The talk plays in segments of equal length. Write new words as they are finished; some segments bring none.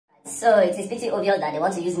So it is pretty obvious that they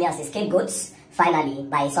want to use me as a scapegoat, finally,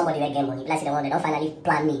 by somebody that get money. Like the one they don't finally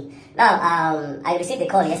plan me. Now, I received a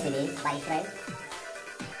call yesterday by a friend.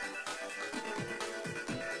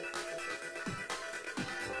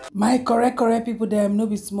 My correct people them no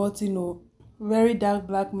be smart, very dark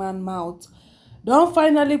black man mouth. Don't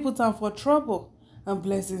finally put am for trouble. And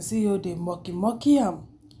Blessingceo they mocky am.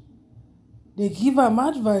 They give am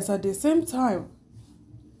advice at the same time.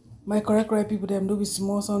 My correct people them no be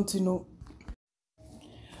small something.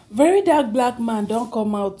 Very dark black man don't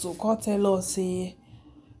come out to tell us say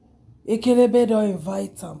Ekelebe don't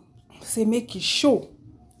invite am. Say make it show.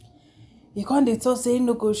 You can't dey talk say he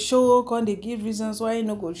no go show, can't dey give reasons why he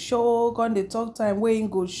no go show, can't dey talk time where he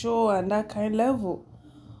go show and that kind level.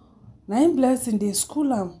 Now him Blessing dey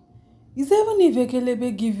school am. Is even if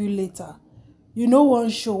Ekelebe give you later, you no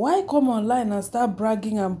want show. Why come online and start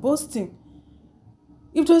bragging and boasting?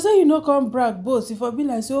 If to say you no come brag boast, if I be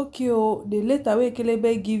like say okay the later wey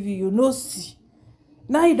Ekelebe give you, you no see.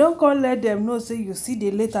 Now you don't come let them know say you see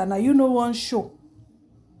the later. Now you no want show.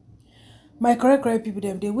 My correct people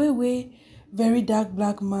them the way very dark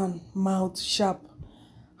black man mouth sharp.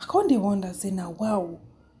 I can't dey wonder say now wow.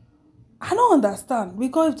 I don't understand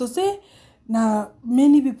because if to say now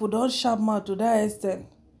many people don't sharp mouth to that extent,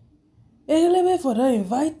 Ekelebe for don't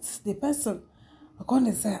invite the person. I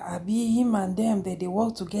can't say I be him and them that they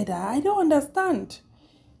work together. I don't understand.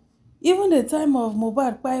 Even the time of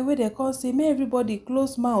Mohbad by where they call say may everybody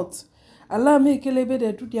close mouth. Allow me Ekelebe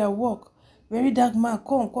they do their work. Very dark man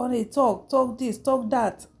come they talk this, talk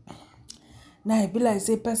that. Now it be like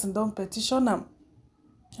say person don't petition them.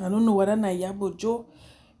 I don't know whether na Iyabo Ojo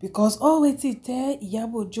because all wetin tell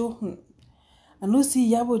Iyabo Ojo. I no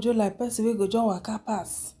see Iyabo Ojo like person wey go just waka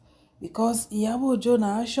pass because Iyabo Ojo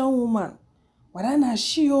na action woman. Whether na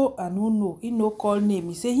she I no know. He no call name.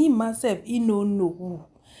 He say him myself he no know who.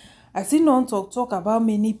 I see no talk about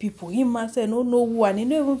many people. Him myself no know who and he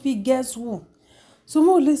no even fit guess who. So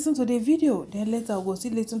more listen to the video, then later we'll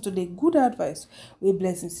see listen to the good advice we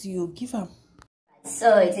Blessingceo give am.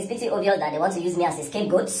 So it is pretty obvious that they want to use me as a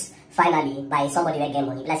scapegoat, finally, by somebody that get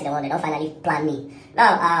money. Like the one they don't finally plan me.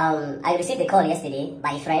 Now, I received a call yesterday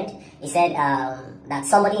by a friend. He said that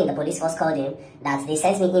somebody in the police force called him, that they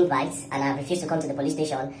sent me invites and I refused to come to the police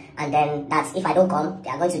station, and then that if I don't come,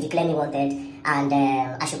 they are going to declare me wanted, and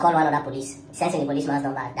I should call one other police. He sent me the policeman's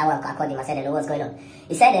number. That one I called him. I said, hello, what's going on?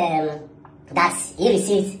 He said that he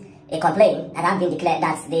received a complaint that I've been declared,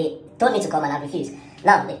 that they told me to come and I refused.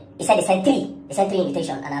 Now, he said they sent three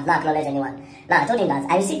invitations and I've not acknowledged anyone. Now, I told him that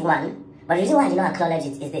I received one, but the reason why I did not acknowledge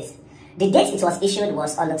it is this. The date it was issued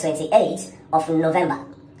was on the 28th of November.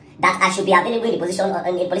 That I should be available in the police station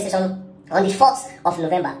on the 4th of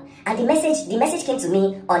November. And the message came to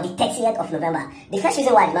me on the 30th of November. The first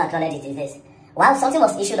reason why I did not acknowledge it is this. While something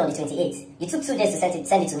was issued on the 28th, you took 2 days to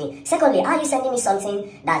send it to me. Secondly, are you sending me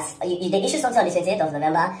something that they issued something on the 28th of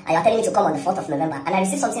November and you're telling me to come on the 4th of November and I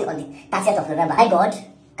received something on the 30th of November? My God,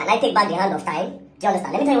 can I take back the hand of time? Do you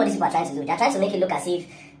understand? Let me tell you what these people are trying to do. They're trying to make it look as if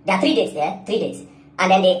there are 3 dates there, 3 dates. And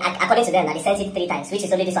then they, according to them, that they sent it 3 times, which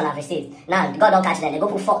is only this one I've received. Now, God don't catch them, they go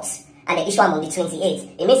put 4th and they issue one on the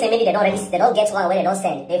 28th. It means that maybe they don't get one where they don't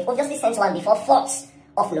send. They've obviously sent one before 4th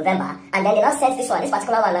of November, and then they now sent this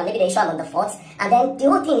particular one, and maybe they issue on the 4th, and then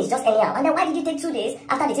the whole thing is just anyhow. And then why did you take 2 days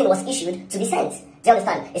after the thing was issued to be sent? Do you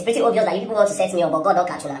understand? It's pretty obvious that you people want to set me up, but God don't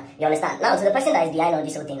catch you now. You understand? Now, to the person that is behind all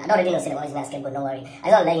this whole thing, I don't really know say they want to use me as scapegoat, don't worry. I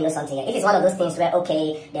just want to let you know something. If it's one of those things where,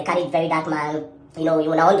 okay, they carried very dark man, you know, you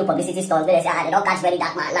want to do publicity stunts, they say, they don't catch very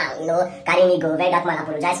dark man now, you know, carry me go, very dark man,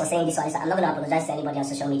 apologize for saying this one. I'm not going to apologize to anybody on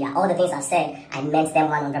social media. All the things I've said, I meant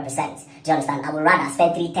them 100%. Do you understand? I would rather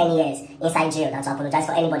spend 10 years inside jail than to apologize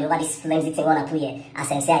for anybody over this flimsy thing I put here,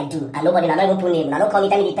 as I say I do. And nobody, I don't even put name, I don't call me,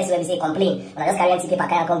 tell me the person when we say complain, when I just carry empty paper,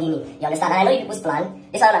 can't come give me. You understand? And I know you people's plan.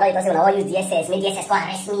 This one I know you say, when I want to use DSS, make DSS go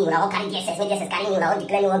arrest me, when I want to carry DSS, make DSS carry me, when I want to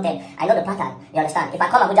declare me wanted. I know the pattern. You understand? If I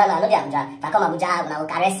come Abuja now, I know the Abuja. If I come Abuja, when I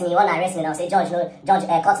will arrest me, when I arrest me, I'll say, George,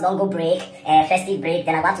 court don't go break, festive break,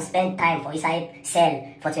 then I want to spend time for inside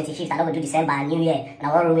cell for 25th. I don't go do December and New Year, and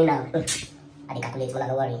I want to room now. I didn't calculate,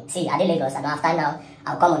 don't worry. See, I did Lagos, I don't have time now.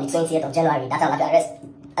 I'll come on the 20th of January. That's how I'll arrest.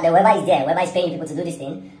 And then whoever is there, whoever is paying people to do this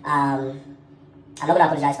thing, I'm not going to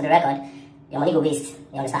apologize for the record. Your money go waste.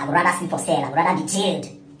 You understand? I would rather sleep for cell. I would rather be jailed.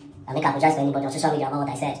 I make apologize for anybody on social media about what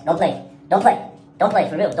I said. Don't play. Don't play. Don't play,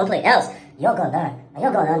 for real. Don't play. Else, you're going down. And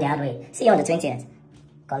you're going down the hard way. See you on the 20th.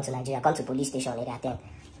 Come to Nigeria. Come to police station. Maybe at 10.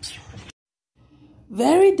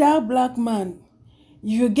 Very dark black man. If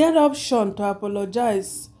you get option to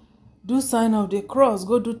apologize, do sign of the cross,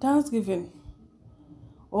 go do Thanksgiving.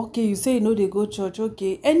 Okay, you say you know they go church,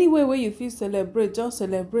 okay. Anyway, where you feel celebrate, just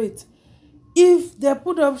celebrate. if they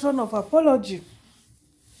put the option of apology,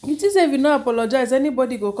 you think say if you no apologize,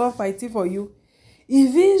 anybody go come fighting for you?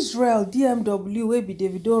 If Israel DMW wey be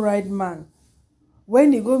Davido right man,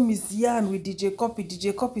 when he go misyan with DJ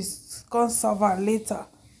Copy come serve am later,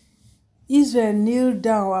 Israel kneel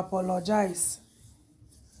down apologize.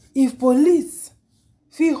 If police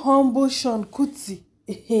fit humble Sean Kuti,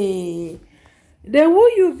 then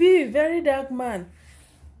who you be, very dark man,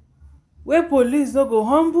 wey police no go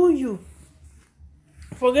humble you?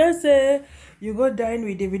 Forget say you go dine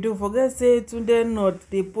with Davido, forget say Tunde North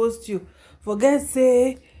dey post you, forget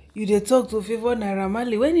say you dey talk to Favour Naira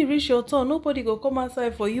Marley. When e reach your turn, nobody go come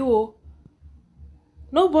outside for you o.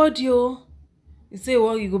 Nobody o. You say,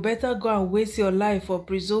 well, you go better go and waste your life for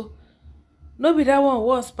prison. No be that one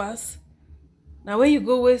worse pass. Now when you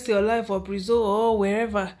go waste your life for prison or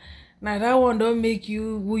wherever, now that one don't make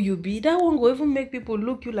you who you be. That one go even make people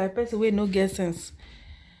look you like person wey no get sense.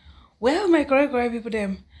 Well, my correct people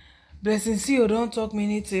them, Blessingceo don't talk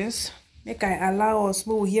many things. Make I allow us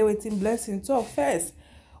more hear wetin Blessing talk first,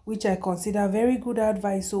 which I consider very good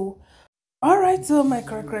advice. So, alright, so my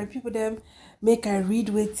correct people them, make I read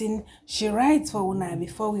wetin she writes for una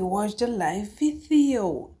before we watch the live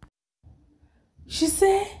video. She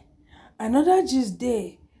say, another gist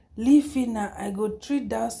day, leave Fina, I go treat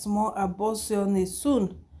that small abortion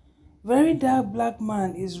soon. Very dark black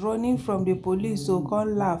man is running from the police, so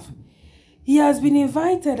can't laugh. He has been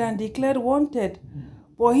invited and declared wanted,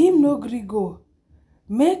 but him no gree go.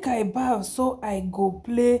 Make I baff so I go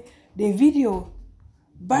play the video.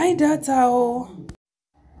 Buy data o.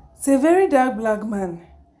 Say, very dark black man,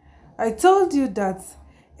 I told you that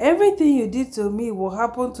everything you did to me will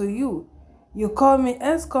happen to you. You call me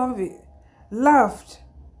ex-convict, laughed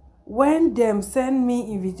when them sent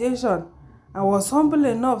me invitation. I was humble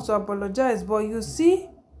enough to apologize, but you see,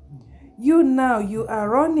 you now, you are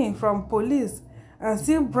running from police and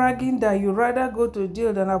still bragging that you rather go to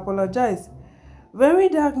jail than apologize. Very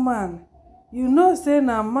dark man, you know say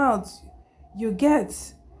na mouth you get.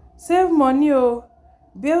 Save money o.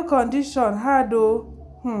 Bail condition hard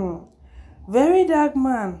o. Very dark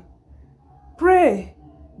man, pray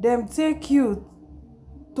them take you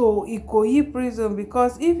to Ikoyi prison,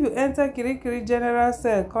 because if you enter Kirikiri general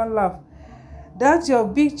cell, come laugh, that your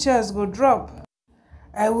big chest go drop.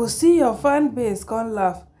 I will see your fan base come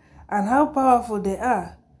laugh and how powerful they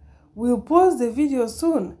are. We'll post the video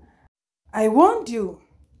soon. I warned you.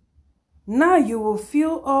 Now you will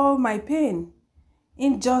feel all my pain,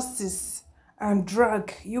 injustice, and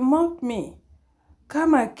drag. You mocked me.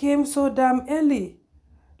 Karma came so damn early.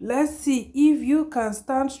 Let's see if you can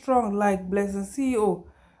stand strong like Blessingceo.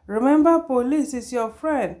 Remember, police is your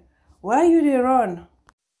friend. Why you dey run?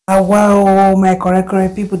 Wow, my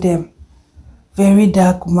correct people them. Very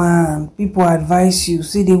dark man. People advise you.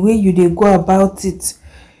 See the way you dey go about it.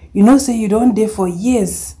 You know say you don't dey for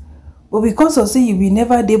years. But because of say you be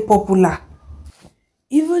never dey popular.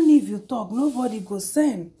 Even if you talk, nobody go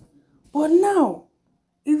send. But now,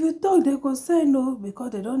 if you talk, they go send no,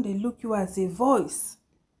 because they don't look you as a voice.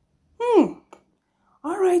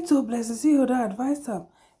 Alright, so Blessingceo don't advise them.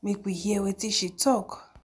 Make we hear what she talk.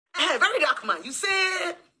 Hey, very dark man, you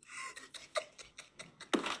say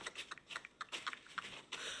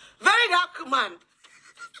very dark man.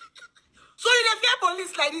 So you dey fear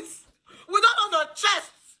police like this? Without on your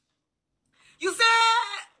chest. You say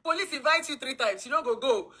police invite you 3 times, you don't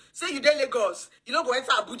go. Say you dey Lagos, you don't go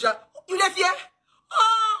enter Abuja. You dey fear?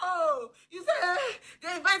 Oh, you say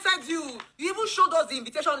they invited you. You even showed us the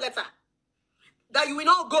invitation letter. That you will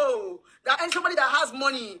not go. That somebody that has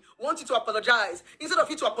money wants you to apologize. Instead of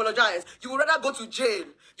you to apologize, you would rather go to jail.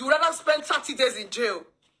 You would rather spend 30 days in jail.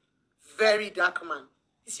 Very dark man.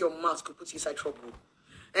 This your mouth could put you inside trouble.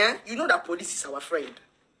 You know that police is our friend.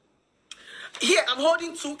 Here, I'm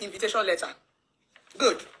holding 2 invitation letters.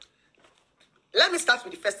 Good. Let me start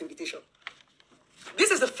with the first invitation.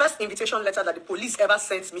 This is the first invitation letter that the police ever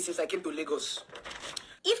sent me since I came to Lagos.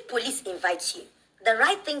 If police invite you, the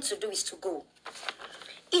right thing to do is to go.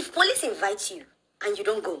 If police invite you and you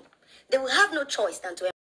don't go, they will have no choice than to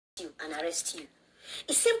arrest you and arrest you.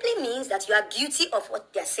 It simply means that you are guilty of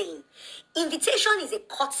what they're saying. Invitation is a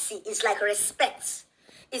courtesy. It's like respect.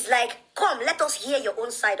 It's like, come, let us hear your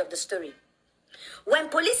own side of the story. When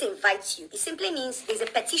police invite you, it simply means there's a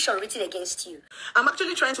petition written against you. I'm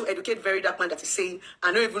actually trying to educate very dark man that is saying,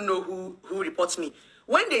 I don't even know who reports me.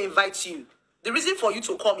 When they invite you, the reason for you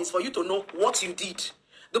to come is for you to know what you did.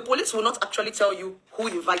 The police will not actually tell you who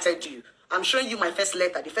invited you. I'm showing you my first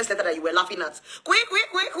letter, the first letter that you were laughing at. Quick.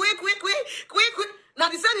 Now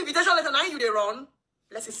the same invitation letter, now you they run.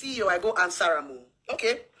 Let's see you, I go answer Ramu.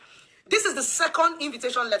 Okay. This is the second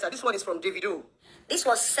invitation letter. This one is from Davido. This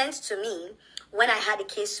was sent to me when I had a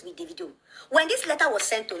case with Davido. When this letter was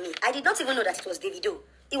sent to me, I did not even know that it was Davido.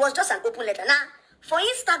 It was just an open letter. Now, for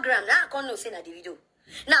Instagram, now I can't know saying Davido.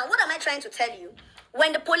 Now, what am I trying to tell you?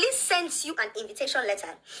 When the police sends you an invitation letter,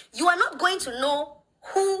 you are not going to know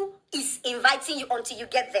who is inviting you until you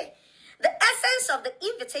get there. The essence of the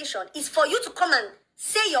invitation is for you to come and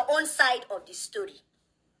say your own side of the story.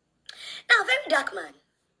 Now, Very Dark Man,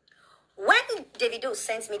 when Davido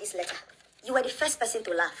sent me this letter, you were the first person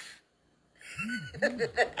to laugh. You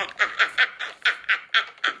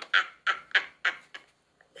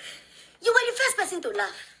were the first person to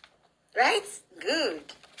laugh, right?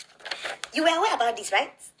 Good. You were aware about this,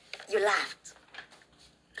 right? You laughed.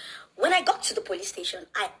 When I got to the police station,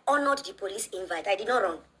 I honored the police invite. I did not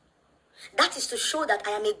run. That is to show that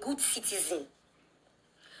I am a good citizen.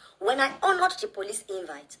 When I honored the police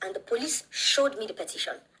invite and the police showed me the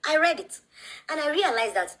petition, I read it and I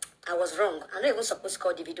realized that I was wrong. I'm not even supposed to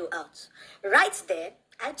call the video out. Right there,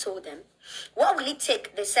 I told them, what will it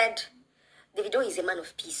take? They said, Davido is a man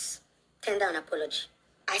of peace. Tender an apology.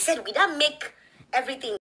 I said, will that make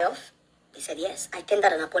everything off? They said, yes, I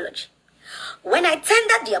tendered an apology. When I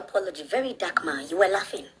tendered the apology, Very Dark Man, you were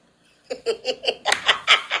laughing.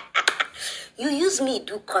 You use me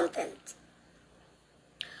do content.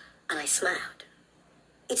 And I smiled.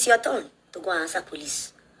 It's your turn to go and answer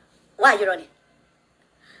police. Why are you running?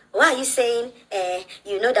 Why are you saying,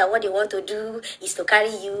 you know that what they want to do is to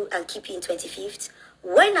carry you and keep you in 25th?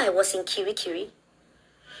 When I was in Kirikiri,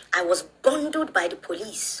 I was bundled by the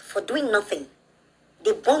police for doing nothing.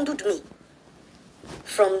 They bundled me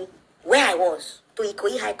from where I was to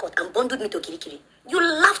Ikoyi High Court and bundled me to Kirikiri. You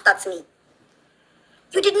laughed at me.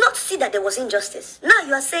 You did not see that there was injustice. Now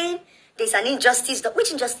you are saying there's an injustice.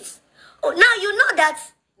 Which injustice? Oh, now you know that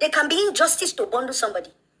there can be injustice to bundle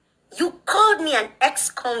somebody. You called me an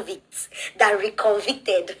ex-convict that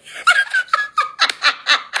reconvicted.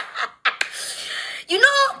 You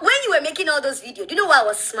know, when you were making all those videos, do you know why I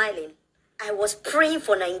was smiling? I was praying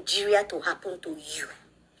for Nigeria to happen to you.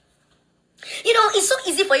 You know, it's so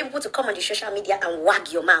easy for you people to come on the social media and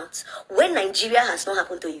wag your mouth when Nigeria has not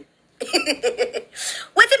happened to you.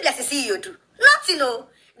 What did Blessingceo do? Nothing, no.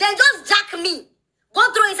 Then just jack me. Go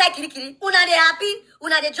throw inside Kirikiri. Una de happy,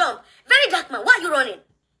 una de jump. Very Dark Man, why are you running?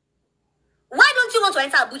 Why don't you want to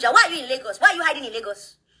enter Abuja? Why are you in Lagos? Why are you hiding in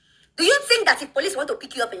Lagos? Do you think that if police want to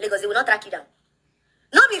pick you up in Lagos, they will not track you down?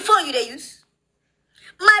 Not before you they use.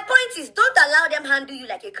 My point is, don't allow them handle you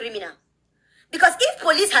like a criminal. Because if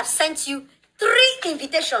police have sent you 3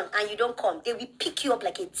 invitations and you don't come, they will pick you up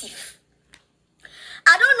like a thief.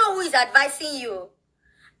 I don't know who is advising you.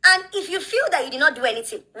 And if you feel that you did not do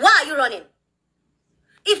anything, why are you running?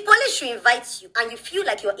 If police should invite you and you feel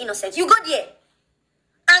like you're innocent, you go there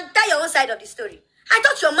and tell your own side of the story. I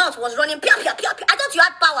thought your mouth was running. Pia, pia, pia, pia. I thought you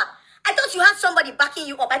had power. I thought you had somebody backing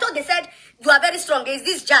you up. I thought they said you are very strong. There's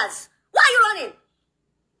this jazz. Why are you running?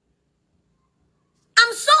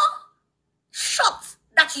 I'm so shocked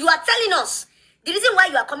that you are telling us the reason why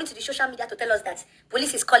you are coming to the social media to tell us that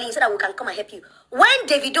police is calling you so that we can come and help you. When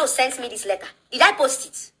Davido sent me this letter, did I post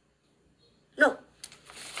it? No.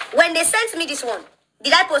 When they sent me this one,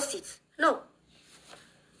 did I post it? No.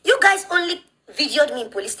 You guys only videoed me in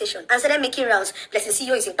police station and started making rounds.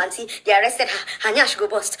 Blessingceo is in panty. They arrested her. Her nyash go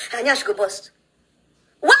bust. Her nyash go bust.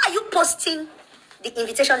 Why are you posting the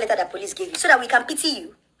invitation letter that police gave you so that we can pity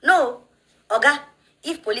you? No. Oga,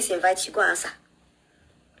 if police invites you, go answer.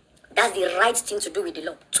 That's the right thing to do with the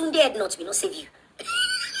law. Tunde head not will not save you.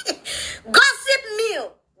 Gossip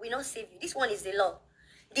meal will not save you. This one is the law.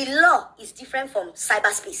 The law is different from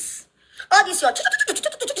cyberspace. All this your...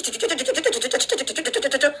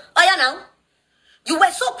 Oh yeah now. You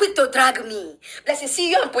were so quick to drag me.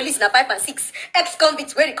 Blessingceo and police na 5 and 6.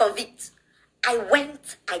 Ex-convicts, very convict. I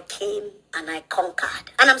went, I came, and I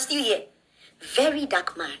conquered. And I'm still here. Very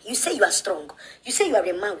Dark Man. You say you are strong. You say you are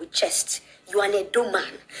a man with chest. You are an Edo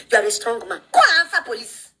man. You are a strong man. Go and answer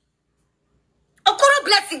police. Okoro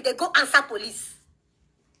Blessing, they go answer police.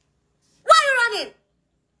 Why are you running?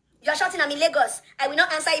 You are shouting, I'm in Lagos. I will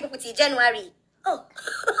not answer you people till January. Oh.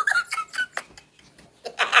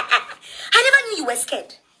 I never knew you were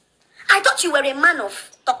scared. I thought you were a man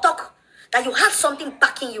of talk. That you had something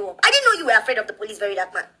backing you up. I didn't know you were afraid of the police, Very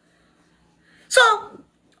Dark Man. So,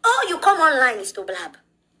 all you come online is to blab.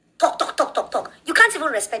 Talk. You can't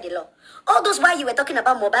even respect the law. All those while you were talking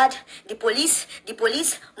about Mobad, the police,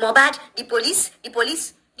 Mobad, the police.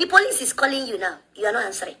 The police is calling you now. You are not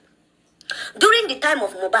answering. During the time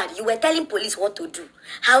of Mohbad, you were telling police what to do,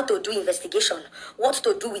 how to do investigation, what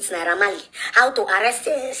to do with Naira Marley, how to arrest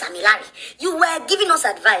Samilari. You were giving us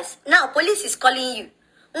advice. Now police is calling you.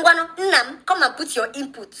 Ngwano, Nnam, come and put your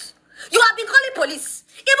input. You have been calling police.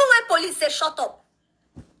 Even when police say shut up,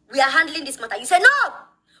 we are handling this matter. You say no,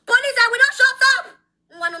 police, I will not shut up.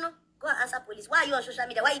 Ngwano, no, go and answer police. Why are you on social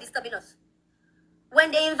media? Why are you disturbing us?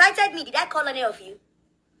 When they invited me, did I call any of you?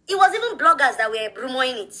 It was even bloggers that were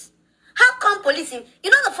rumoring it. How come policing? You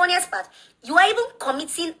know the funniest part? You are even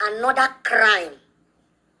committing another crime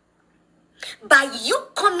by you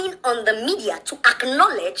coming on the media to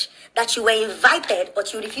acknowledge that you were invited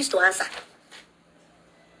but you refused to answer.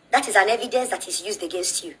 That is an evidence that is used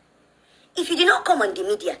against you. If you did not come on the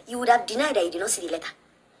media, you would have denied that you did not see the letter.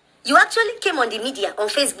 You actually came on the media on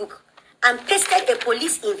Facebook and pasted a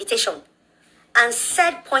police invitation and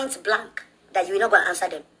said point blank that you were not going to answer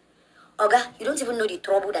them. Oga, you don't even know the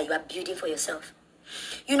trouble that you are building for yourself.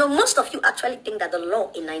 You know, most of you actually think that the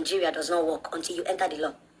law in Nigeria does not work until you enter the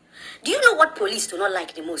law. Do you know what police do not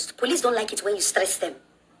like the most? Police don't like it when you stress them.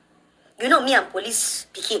 You know, me and police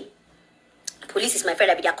became. Police is my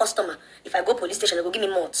friend, I be their customer. If I go police station, they go give me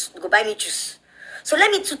mods. They go buy me juice. So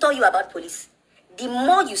let me tutor you about police. The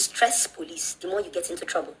more you stress police, the more you get into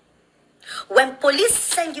trouble. When police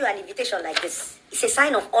send you an invitation like this, it's a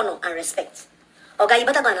sign of honor and respect. Oga, you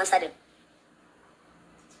better go and answer them.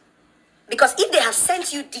 Because if they have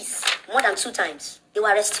sent you this more than 2 times, they will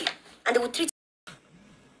arrest you. And they will treat you.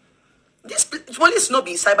 This police not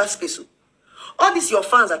be cyberspace. All these your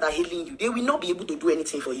fans that are hailing you, they will not be able to do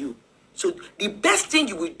anything for you. So the best thing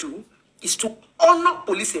you will do is to honor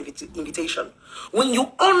police invitation. When you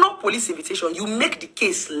honor police invitation, you make the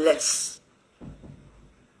case less.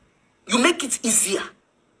 You make it easier.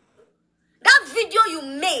 That video you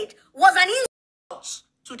made was an insult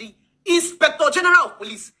to the Inspector General of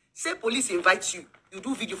Police. Say police invites you. You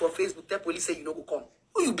do video for Facebook, tell police say you no go come.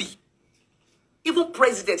 Who you be? Even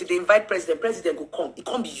president, if they invite president go come. It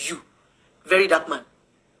can't be you. Very dark man.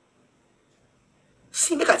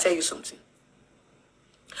 See, make I tell you something.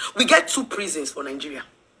 We get 2 prisons for Nigeria.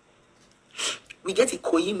 We get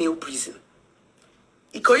Ikoyi male prison.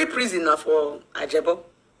 Ikoyi prison now for Ajebo.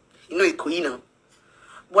 You know Ikoyi now.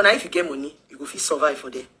 But now if you get money, you go fit survive for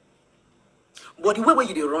there. But the way where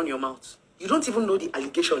you dey run your mouth, you don't even know the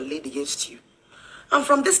allegation laid against you. And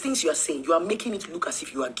from these things you are saying, you are making it look as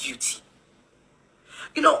if you are guilty.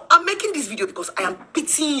 You know, I'm making this video because I am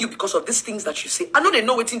pitying you because of these things that you say. I know they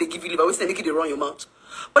know what thing they give you, but they make it they run your mouth.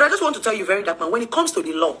 But I just want to tell you very dark man, when it comes to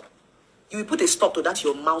the law, you will put a stop to that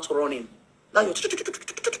your mouth running. Now you're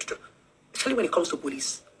especially when it comes to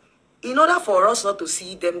police. In order for us not to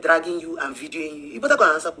see them dragging you and videoing you, you better go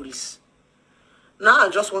and answer police. Now I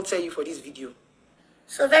just want to tell you for this video.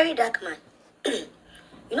 So very dark man.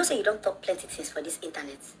 You know, say you don't talk plenty things for this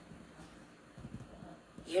internet.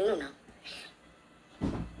 You know now.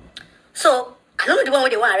 So I don't know the one where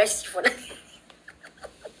they want to arrest you for that.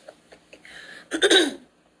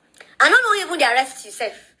 I don't know even they arrest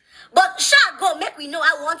yourself. But sure, go make we know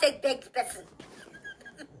I want to beg the person.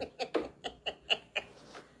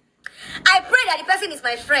 I pray that the person is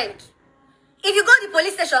my friend. If you go to the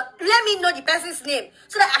police station, let me know the person's name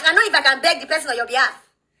so that I can know if I can beg the person on your behalf.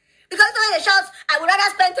 Because when they shout, I would rather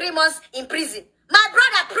spend 3 months in prison. My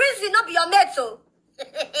brother, prison not be your mate, so.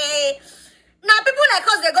 Now people like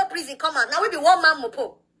us, they go prison, come on. Now we be one man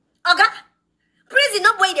mopo. Okay? Prison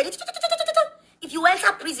not boy. If you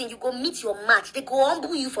enter prison, you go meet your match. They go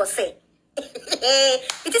humble you for say.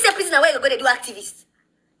 It is a prison where you go, they do activists.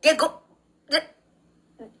 They go.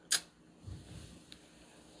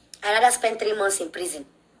 I rather spend 3 months in prison.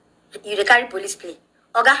 You carry police play.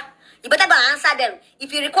 Oga, you better go and answer them.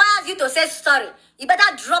 If it requires you to say sorry, you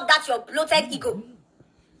better drop that your bloated ego.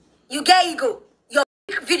 You get ego. Your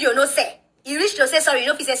video no say. You reach to say sorry, you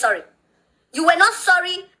know if you say sorry. You were not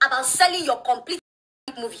sorry about selling your complete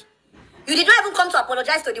movie. You did not even come to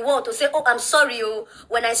apologize to the world to say, oh, I'm sorry, oh.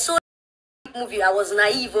 When I saw the movie, I was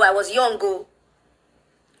naive, oh, I was young, oh.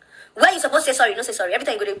 When you supposed to say sorry, you don't say sorry. Every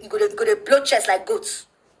time you go to blow chest like goats.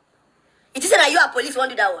 It isn't that you are police won't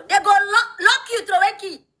do that one. They go lock you, throw a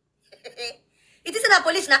key. It isn't that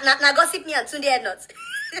police na gossip me and Tunde head nuts.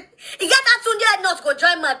 You get that Tunde head nuts go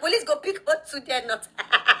join man. Police go pick out Tunde head nuts.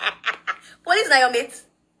 Police na your mates.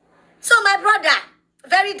 So my brother,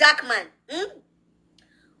 very dark man,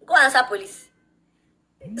 go answer police.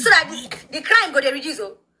 So that the crime go to reduce.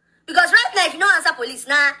 Oh. Because right now, if you don't answer police,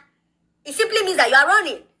 now it simply means that you are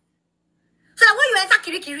running. So that when you enter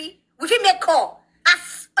Kirikiri, we will make call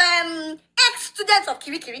as ex-students of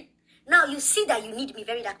Kirikiri. Now you see that you need me,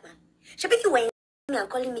 very dark man. Shebi you were me and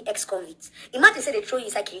calling me ex-convict. Imagine say they throw you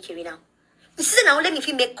inside Kirikiri now. You see, now let me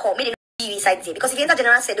feel make call, maybe you inside there. Because if you enter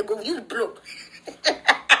general said, they go, you blow.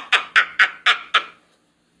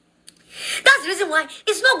 That's the reason why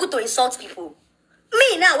it's not good to insult people.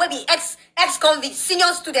 Me now, we be ex-convict,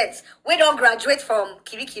 senior students, we don't graduate from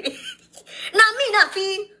Kiri. Now me now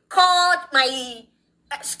feel called my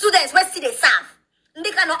students, where see they serve.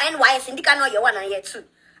 They cannot NYS, and they cannot year 1 and year 2.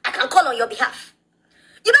 I can call on your behalf.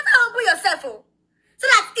 You better humble yourself, oh. So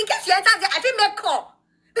that in case you enter there, I didn't make call.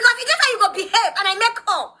 Because in case you go behave and I make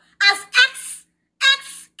call as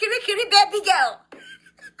Kiri baby girl.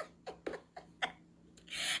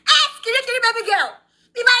 Kiri baby girl.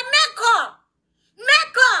 If I make call,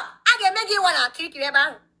 I can make you wanna Kiri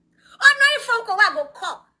about. Oh, no, phone call, I go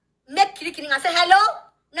call. Make Kiri and say, hello,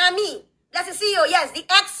 Nami. Blessingceo, yes, the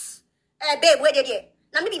babe, where did you?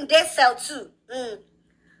 Now, maybe in day cell too.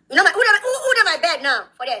 You know, who my bed now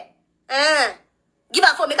for that? Give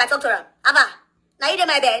her phone, make I talk to her. Ava, now you in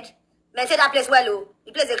my bed. Man, say that place well, oh.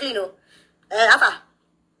 The place is clean, oh. Ava,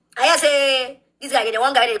 I hear say, this guy, the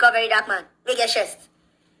one guy, they call VeryDarkMan. Make your chest.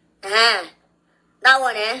 That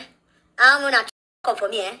one, I'm gonna come for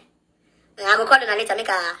me, I go call them later, make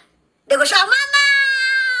her. They go shout, Mama!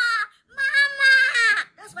 Mama!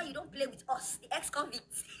 That's why you don't play with us, the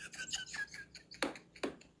ex-convicts.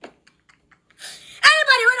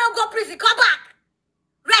 Anybody who don't go prison, come back.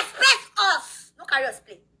 Respect us. No carry us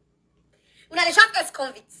play. Una dey shout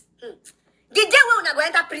ex-convicts. The day when una go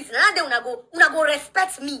enter prison, another day una go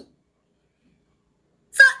respect me.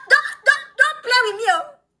 So don't play with me,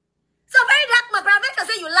 oh. So VeryDarkMan, but I make sure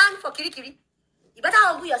say you land for Kiri. You better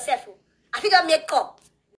humble yourself, oh. I think I make up.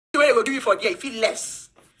 The way you go give you for there, you feel less.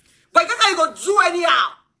 But that's how you go do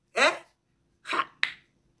anyhow.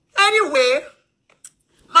 Anyway,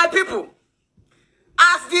 my people,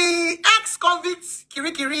 as the ex-convicts,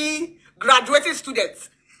 Kiri graduating students.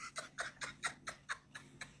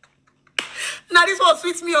 Now this one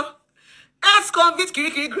sweets me. Ex-convict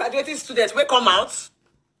Kiri graduating students will come out.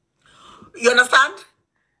 You understand?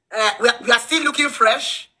 We are still looking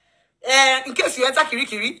fresh. In case you enter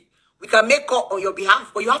Kiri, we can make call on your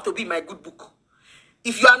behalf, but you have to be in my good book.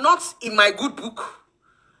 If you are not in my good book,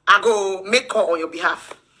 I go make call on your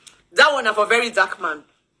behalf. That one is for VeryDarkMan.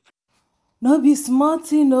 No be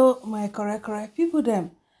smart, you know, my correct people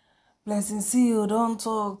them. Blessingceo don't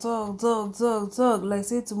talk. Like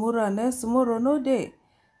say tomorrow and next tomorrow, no day.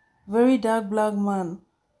 Very dark black man.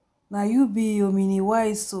 Now you be your mini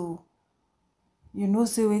wise, so you know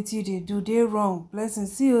say what you do, they wrong.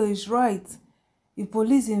 Blessingceo is right. If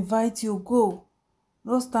police invite you, go.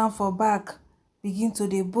 No stand for back. Begin to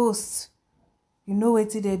dey boast. You know what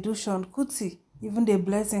they do, Sean Kuti. Even the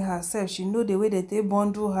Blessing herself, she know the way that they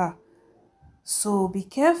bundle her. So be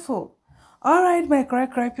careful. Alright, my cry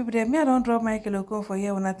people, me I don't drop my kiloko for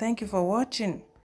here. When I thank you for watching.